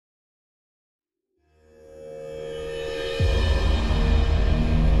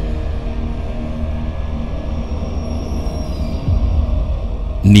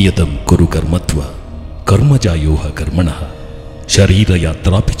नियतं कुरु कर्मत्व कर्मजायोह कर्मणः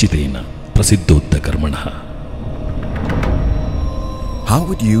शरीरयात्राभिचितेन प्रसिद्धोत्त कर्मणः. How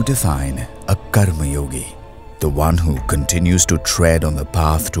would you define a karma yogi? The one who continues to tread on the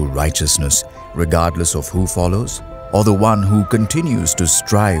path to righteousness regardless of who follows? Or the one who continues to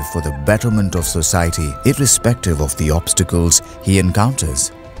strive for the betterment of society irrespective of the obstacles he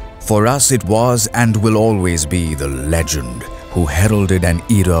encounters? For us it was and will always be the legend who heralded an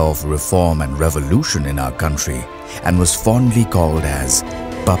era of reform and revolution in our country and was fondly called as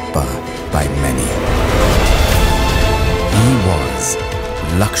Papa by many. He was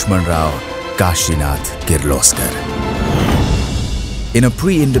Laxmanrao Kirloskar. In a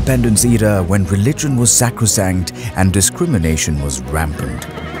pre-independence era when religion was sacrosanct and discrimination was rampant,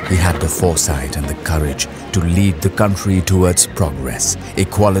 he had the foresight and the courage to lead the country towards progress,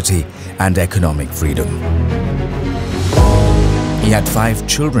 equality and economic freedom. He had 5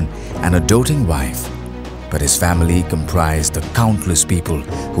 children and a doting wife, but his family comprised the countless people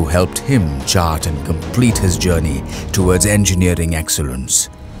who helped him chart and complete his journey towards engineering excellence.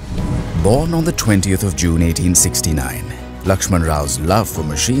 Born on the 20th of June 1869, Laxmanrao's love for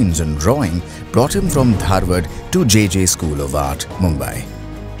machines and drawing brought him from Dharwad to JJ School of Art, Mumbai.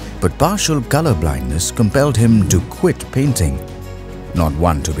 But partial color blindness compelled him to quit painting. Not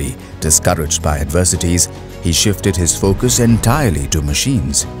one to be discouraged by adversities, he shifted his focus entirely to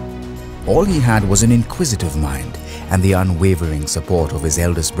machines. All he had was an inquisitive mind and the unwavering support of his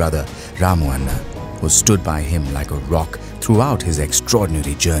eldest brother, Ramu Anna, who stood by him like a rock throughout his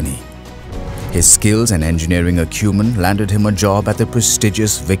extraordinary journey. His skills and engineering acumen landed him a job at the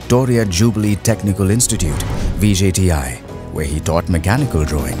prestigious Victoria Jubilee Technical Institute, VJTI, where he taught mechanical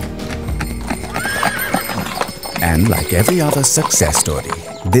drawing. And like every other success story,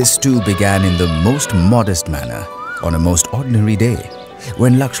 this too began in the most modest manner on a most ordinary day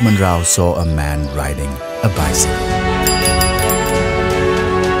when Laxmanrao saw a man riding a bicycle.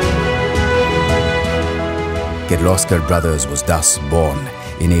 Kirloskar Brothers was thus born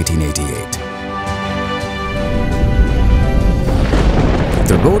in 1888.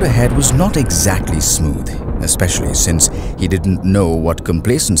 The road ahead was not exactly smooth, especially since he didn't know what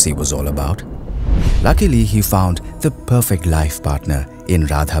complacency was all about. Luckily, he found the perfect life partner in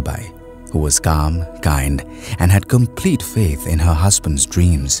Radhabai, who was calm, kind, and had complete faith in her husband's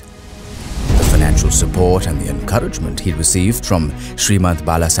dreams. The financial support and the encouragement he received from Srimad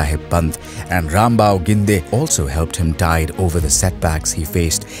Balasaheb Pant and Rambao Ginde also helped him tide over the setbacks he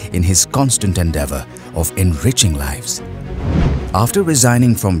faced in his constant endeavor of enriching lives. After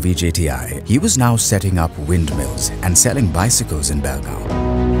resigning from VJTI, he was now setting up windmills and selling bicycles in Belgaum.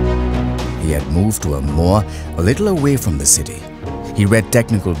 He had moved to a moor a little away from the city. He read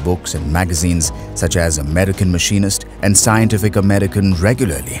technical books and magazines such as American Machinist and Scientific American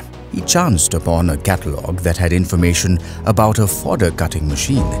regularly. He chanced upon a catalogue that had information about a fodder cutting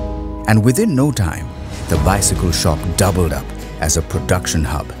machine. And within no time, the bicycle shop doubled up as a production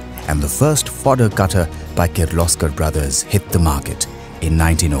hub, and the first fodder cutter by Kirloskar Brothers hit the market in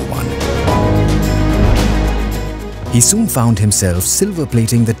 1901. He soon found himself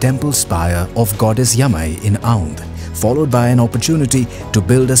silver-plating the temple spire of goddess Yamai in Aundh, followed by an opportunity to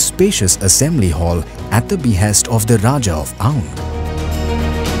build a spacious assembly hall at the behest of the Raja of Aundh.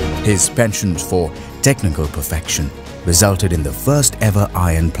 His penchant for technical perfection resulted in the first ever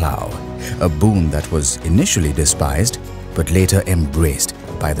iron plough, a boon that was initially despised but later embraced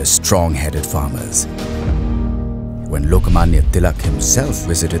by the strong-headed farmers. When Lokmanya Tilak himself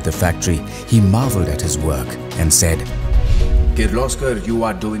visited the factory, he marveled at his work and said, "Kirloskar, you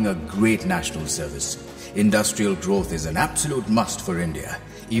are doing a great national service. Industrial growth is an absolute must for India,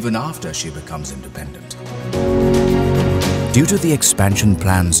 even after she becomes independent." Due to the expansion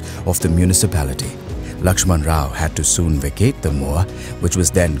plans of the municipality, Laxmanrao had to soon vacate the moor, which was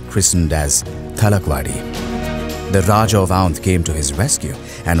then christened as Kirloskarvadi. The Raja of Aundh came to his rescue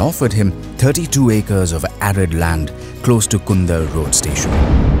and offered him 32 acres of arid land close to Kundal road station.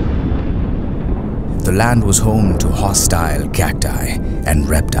 The land was home to hostile cacti and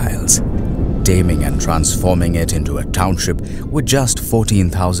reptiles. Taming and transforming it into a township with just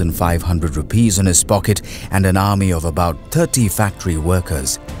 14,500 rupees in his pocket and an army of about 30 factory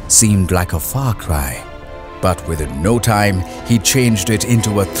workers seemed like a far cry. But within no time, he changed it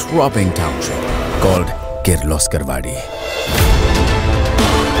into a throbbing township called Kirloskarvadi.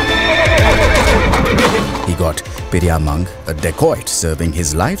 He got Piryamang, a dacoit serving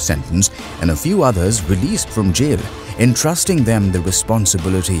his life sentence, and a few others released from jail, entrusting them the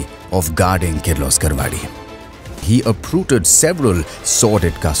responsibility of guarding Kirloskarvadi. He uprooted several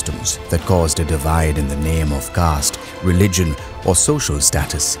sordid customs that caused a divide in the name of caste, religion, or social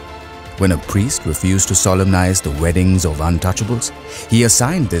status. When a priest refused to solemnize the weddings of untouchables, he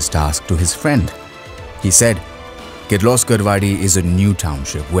assigned this task to his friend. He said, "Kirloskarvadi is a new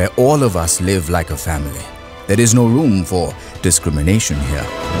township where all of us live like a family. There is no room for discrimination here."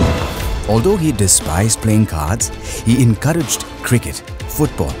 Although he despised playing cards, he encouraged cricket,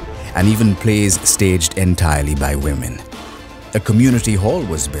 football, and even plays staged entirely by women. A community hall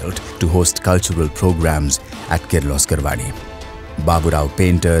was built to host cultural programs at Kirloskarvadi. Baburao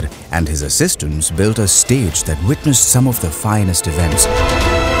Painter and his assistants built a stage that witnessed some of the finest events.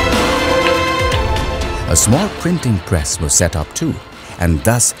 A small printing press was set up too, and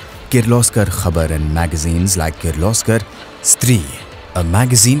thus Kirloskar Khabar and magazines like Kirloskar Stree, a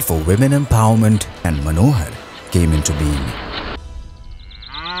magazine for women empowerment, and Manohar came into being.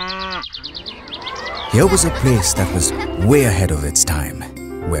 Here was a place that was way ahead of its time,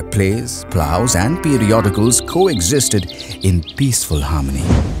 where plays, plows, and periodicals coexisted in peaceful harmony.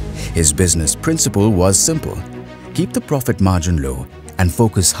 His business principle was simple: keep the profit margin low and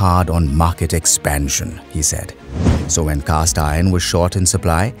focus hard on market expansion, he said. So when cast iron was short in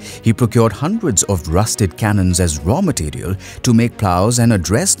supply, he procured hundreds of rusted cannons as raw material to make plows and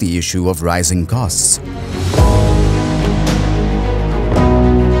address the issue of rising costs.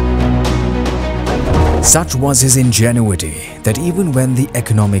 Such was his ingenuity that even when the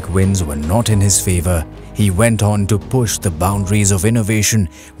economic winds were not in his favor, he went on to push the boundaries of innovation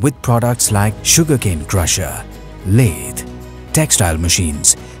with products like sugarcane crusher, lathe, textile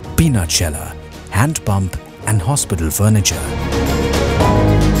machines, peanut sheller, hand pump, and hospital furniture.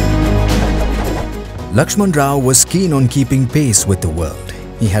 Laxmanrao was keen on keeping pace with the world.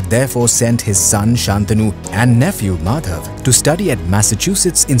 He had therefore sent his son Shantanu and nephew Madhav to study at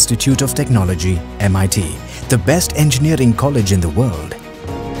Massachusetts Institute of Technology, MIT, the best engineering college in the world.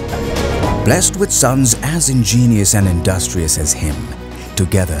 Blessed with sons as ingenious and industrious as him,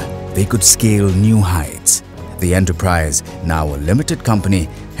 together they could scale new heights. The enterprise, now a limited company,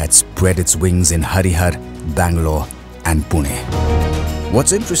 had spread its wings in Harihar, Bangalore, and Pune.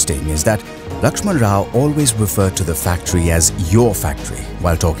 What's interesting is that Laxmanrao always referred to the factory as "your factory"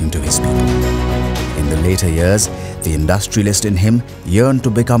 while talking to his people. In the later years, the industrialist in him yearned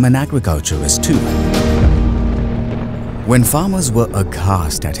to become an agriculturist too. When farmers were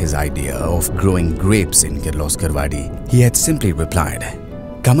aghast at his idea of growing grapes in Kirloskarvadi, he had simply replied,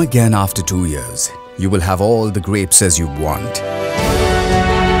 "Come again after 2 years. You will have all the grapes as you want."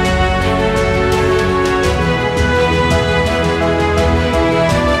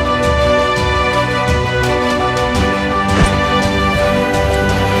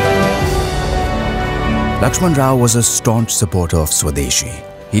 Laxmanrao was a staunch supporter of Swadeshi.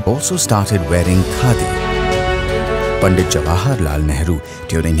 He also started wearing khadi. Pandit Jawaharlal Nehru,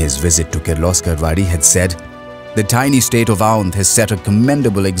 during his visit to Kirloskarvadi, had said, "The tiny state of Aundh has set a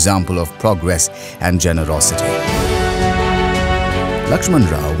commendable example of progress and generosity."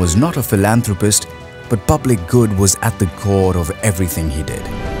 Laxmanrao was not a philanthropist, but public good was at the core of everything he did.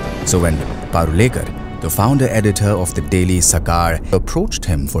 So when Parulekar, the founder editor of the daily Sakar, approached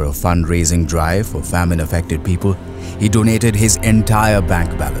him for a fundraising drive for famine-affected people, he donated his entire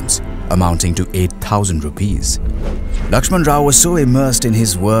bank balance, amounting to 8,000 rupees. Laxmanrao was so immersed in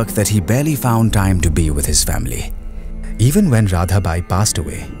his work that he barely found time to be with his family. Even when Radhabai passed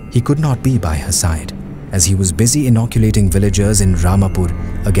away, he could not be by her side, as he was busy inoculating villagers in Ramapur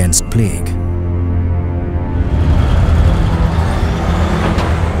against plague.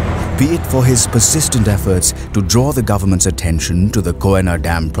 Be it for his persistent efforts to draw the government's attention to the Koyana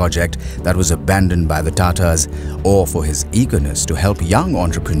Dam project that was abandoned by the Tatars, or for his eagerness to help young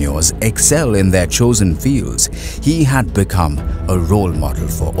entrepreneurs excel in their chosen fields, he had become a role model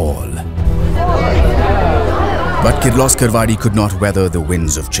for all. But Kirloskarvadi could not weather the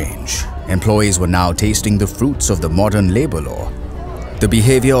winds of change. Employees were now tasting the fruits of the modern labor law. The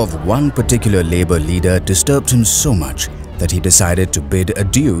behavior of one particular labor leader disturbed him so much that he decided to bid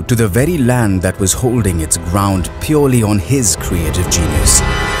adieu to the very land that was holding its ground purely on his creative genius.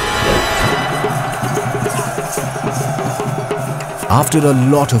 After a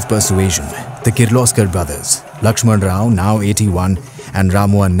lot of persuasion, the Kirloskar Brothers, Laxmanrao, now 81, and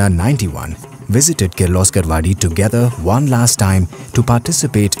Ramu Anna, 91, visited Kirloskarvadi together one last time to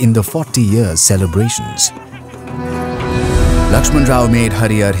participate in the 40 years celebrations. Laxmanrao made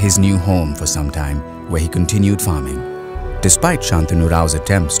Harihar his new home for some time, where he continued farming. Despite Shantanu Rao's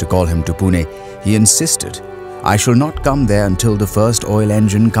attempts to call him to Pune, he insisted, "I shall not come there until the first oil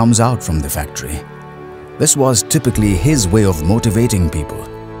engine comes out from the factory." This was typically his way of motivating people.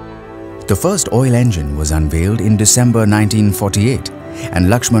 The first oil engine was unveiled in December 1948, and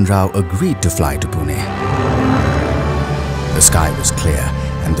Laxmanrao agreed to fly to Pune. The sky was clear,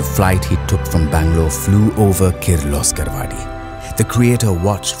 and the flight he took from Bangalore flew over Kirloskarvadi. The creator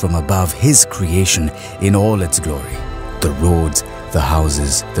watched from above his creation in all its glory. The roads, the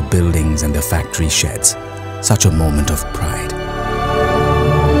houses, the buildings and the factory sheds. Such a moment of pride.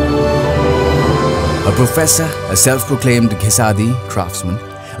 A professor, a self-proclaimed Ghisadi craftsman,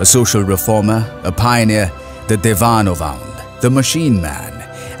 a social reformer, a pioneer, the Devan of Aund, the machine man,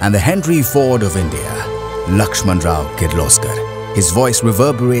 and the Henry Ford of India, Laxmanrao Kirloskar. His voice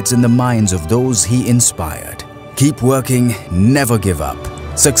reverberates in the minds of those he inspired. Keep working, never give up.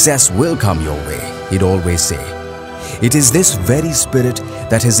 Success will come your way, he'd always say. It is this very spirit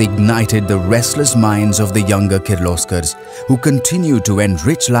that has ignited the restless minds of the younger Kirloskars who continue to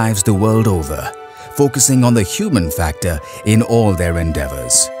enrich lives the world over, focusing on the human factor in all their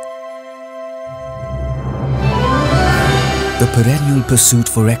endeavors. The perennial pursuit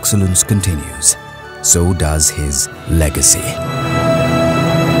for excellence continues. So does his legacy.